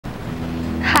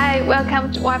Hi,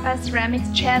 welcome to WIFi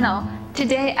Ceramics channel.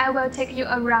 Today I will take you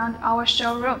around our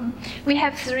showroom. We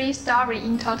have 3 stories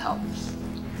in total.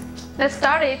 Let's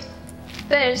start it.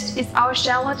 First is our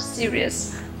Charlotte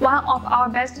series, one of our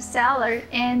best sellers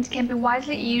and can be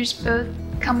widely used both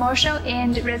commercial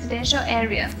and residential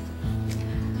area.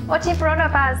 What in front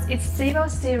of us is Civil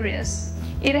series.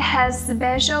 It has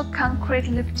special concrete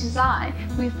look design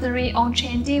with 3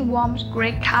 on-trendy warm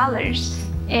gray colors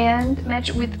and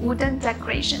matched with wooden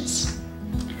decorations.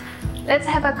 Let's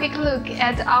have a quick look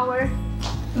at our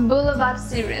Boulevard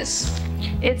series.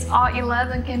 Its all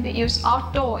 11 can be used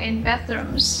outdoor in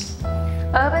bathrooms.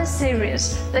 Urban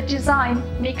series, the design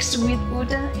mixed with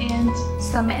wooden and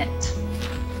cement.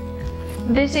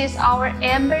 This is our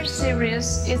Amber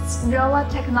series. It's roller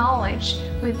technology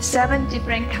with 7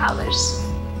 different colors.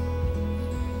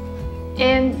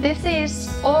 And this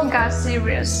is Olga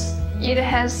series. It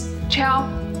has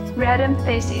 12 reddened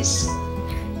faces.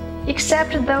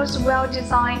 Except those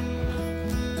well-designed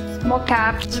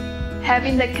mock-ups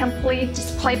having the complete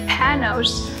display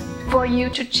panels for you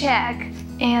to check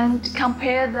and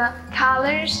compare the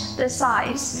colors, the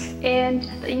size, and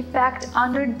the effect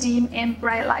under dim and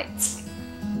bright lights.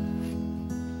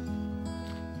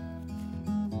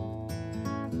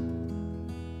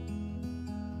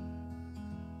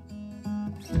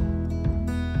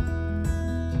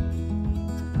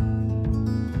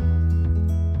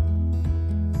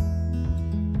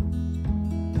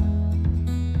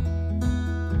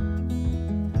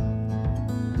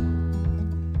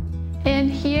 And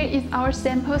here is our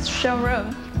sample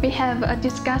showroom. We have a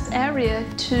discuss area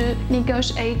to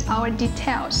negotiate our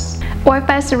details.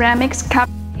 WIFi Ceramics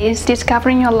is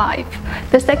discovering your life.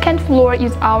 The second floor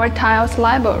is our tiles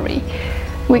library.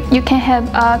 You can have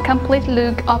a complete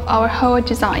look of our whole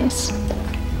designs.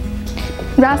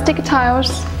 Rustic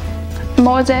tiles,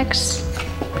 mosaics,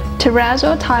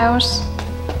 terrazzo tiles,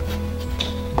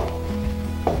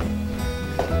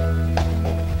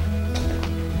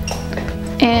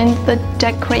 and the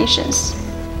decorations.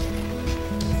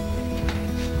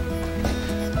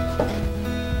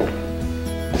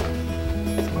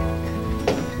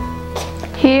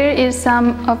 Here is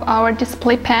some of our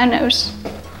display panels,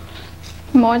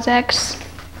 mosaics.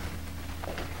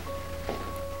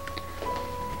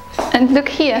 And look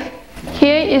here.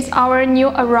 Here is our new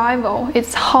arrival.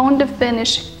 It's honed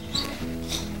finish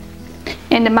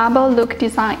and marble look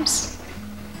designs.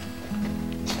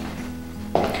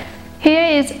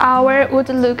 Here is our wood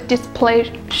look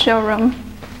display showroom.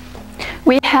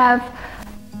 We have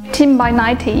 18 by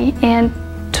 90 and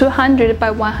 200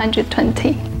 by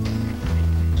 120.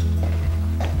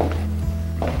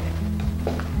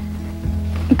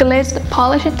 Glazed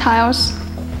polished tiles.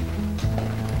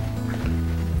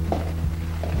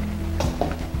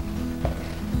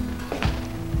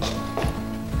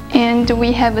 And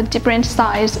we have a different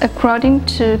size according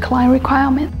to client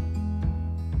requirement.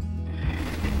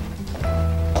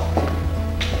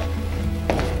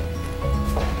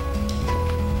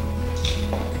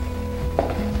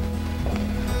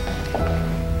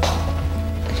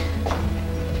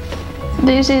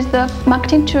 This is the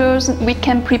marketing tools we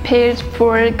can prepare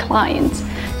for clients.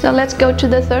 So let's go to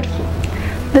the third floor.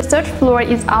 The third floor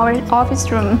is our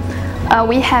office room.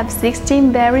 We have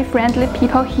 16 very friendly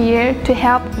people here to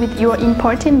help with your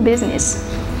important business.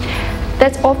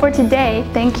 That's all for today.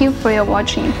 Thank you for your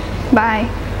watching. Bye.